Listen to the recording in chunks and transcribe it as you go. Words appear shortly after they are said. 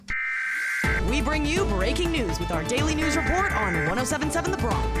We bring you breaking news with our daily news report on 1077 The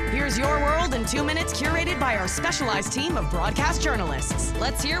Bronc. Here's your world in 2 minutes, curated by our specialized team of broadcast journalists.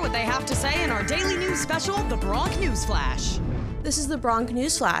 Let's hear what they have to say in our daily news special, The Bronc News Flash. This is the Bronc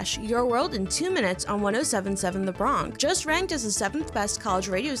News Flash, your world in 2 minutes on 1077 The Bronc. Just ranked as the 7th best college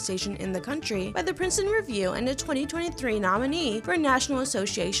radio station in the country by the Princeton Review and a 2023 nominee for National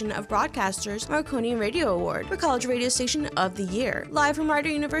Association of Broadcasters Marconi Radio Award for College Radio Station of the Year. Live from Rider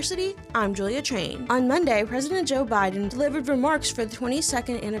University, I'm Julia Train. On Monday, President Joe Biden delivered remarks for the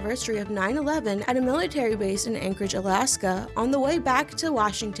 22nd anniversary of 9/11 at a military base in Anchorage, Alaska, on the way back to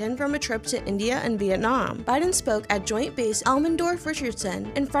Washington from a trip to India and Vietnam. Biden spoke at Joint Base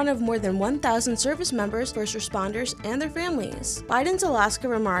Elmendorf-Richardson in front of more than 1,000 service members, first responders, and their families. Biden's Alaska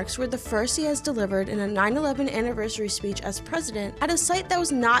remarks were the first he has delivered in a 9/11 anniversary speech as president at a site that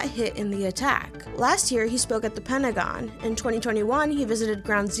was not hit in the attack. Last year, he spoke at the Pentagon. In 2021, he visited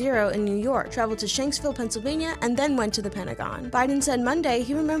Ground Zero in New York, traveled to Shanksville, Pennsylvania, and then went to the Pentagon. Biden said Monday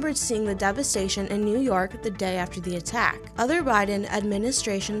he remembered seeing the devastation in New York the day after the attack. Other Biden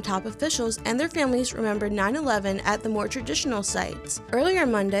administration top officials and their families remembered 9/11 at the more traditional sites. Earlier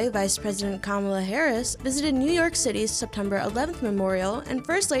Monday, Vice President Kamala Harris visited New York City's September 11th Memorial, and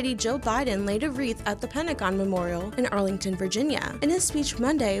First Lady Jill Biden laid a wreath at the Pentagon Memorial in Arlington, Virginia. In his speech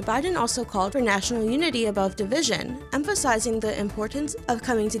Monday, Biden also called for national unity above division, emphasizing the importance of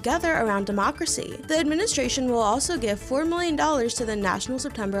coming together around democracy. The administration will also give $4 million to the National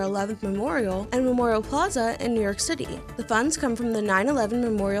September 11th Memorial and Memorial Plaza in New York City. The funds come from the 9/11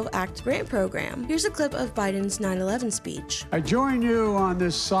 Memorial Act grant program. Here's a clip of Biden's 9/11 speech. I join you on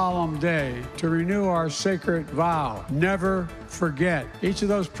this solemn day to renew our sacred vow, never forget each of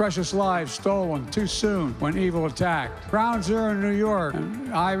those precious lives stolen too soon when evil attacked. Ground Zero in New York,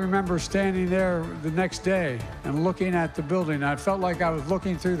 and I remember standing there the next day and looking at the building. I felt like I was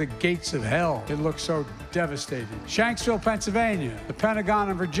looking through the gates of hell. It looked so devastating. Shanksville, Pennsylvania, the Pentagon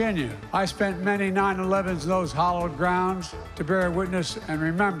in Virginia. I spent many 9/11s in those hallowed grounds to bear witness and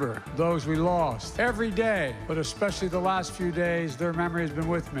remember those we lost. Every day, but especially the last few days, their memory has been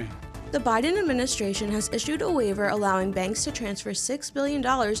with me. The Biden administration has issued a waiver allowing banks to transfer $6 billion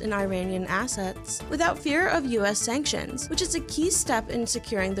in Iranian assets without fear of U.S. sanctions, which is a key step in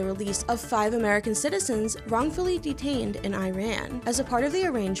securing the release of 5 American citizens wrongfully detained in Iran. As a part of the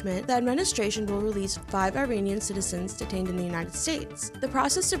arrangement, the administration will release 5 Iranian citizens detained in the United States. The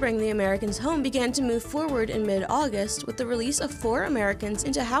process to bring the Americans home began to move forward in mid-August with the release of 4 Americans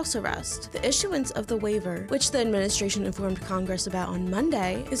into house arrest. The issuance of the waiver, which the administration informed Congress about on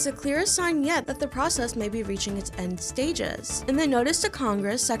Monday, is the clearest sign yet that the process may be reaching its end stages. In the notice to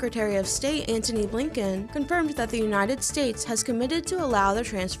Congress, Secretary of State Antony Blinken confirmed that the United States has committed to allow the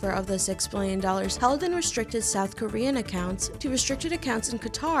transfer of the $6 billion held in restricted South Korean accounts to restricted accounts in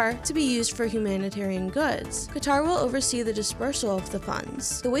Qatar to be used for humanitarian goods. Qatar will oversee the dispersal of the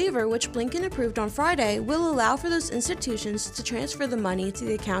funds. The waiver, which Blinken approved on Friday, will allow for those institutions to transfer the money to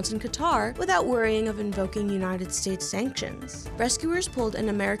the accounts in Qatar without worrying of invoking United States sanctions. Rescuers pulled an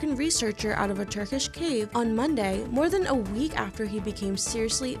American researcher out of a Turkish cave on Monday, more than a week after he became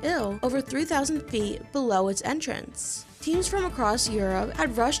seriously ill over 3,000 feet below its entrance. Teams from across Europe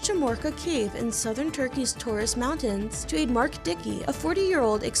had rushed to Morka Cave in southern Turkey's Taurus Mountains to aid Mark Dickey, a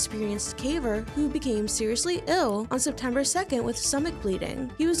 40-year-old experienced caver who became seriously ill on September 2nd with stomach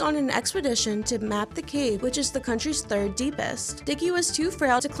bleeding. He was on an expedition to map the cave, which is the country's 3rd deepest. Dickey was too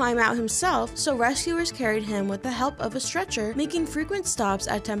frail to climb out himself, so rescuers carried him with the help of a stretcher, making frequent stops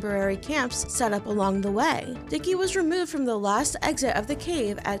at temporary camps set up along the way. Dickey was removed from the last exit of the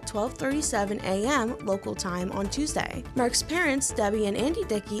cave at 12:37 a.m. local time on Tuesday. Mark's parents, Debbie and Andy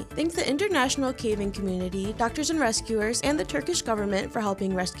Dickey, thanked the international caving community, doctors and rescuers, and the Turkish government for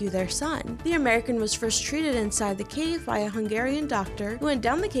helping rescue their son. The American was first treated inside the cave by a Hungarian doctor who went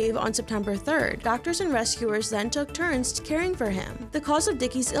down the cave on September 3rd. Doctors and rescuers then took turns caring for him. The cause of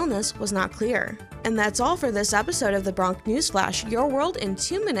Dickey's illness was not clear. And that's all for this episode of the Bronc News Flash, your world in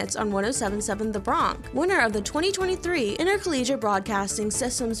 2 minutes on 1077 The Bronc. Winner of the 2023 Intercollegiate Broadcasting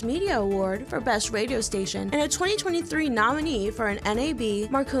Systems Media Award for Best Radio Station and a 2023 nominee for an NAB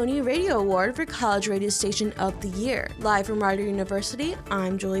Marconi Radio Award for College Radio Station of the Year. Live from Rider University,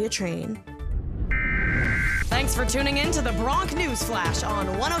 I'm Julia Train. Thanks for tuning in to the Bronc News Flash on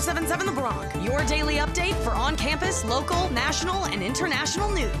 1077 The Bronc, your daily update for on-campus, local, national, and international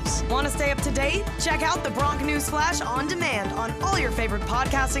news. Want to stay up to date? Check out the Bronc News Flash on demand on all your favorite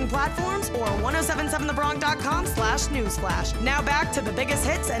podcasting platforms or 1077thebronc.com/newsflash. Now back to the biggest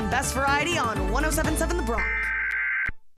hits and best variety on 1077 The Bronc.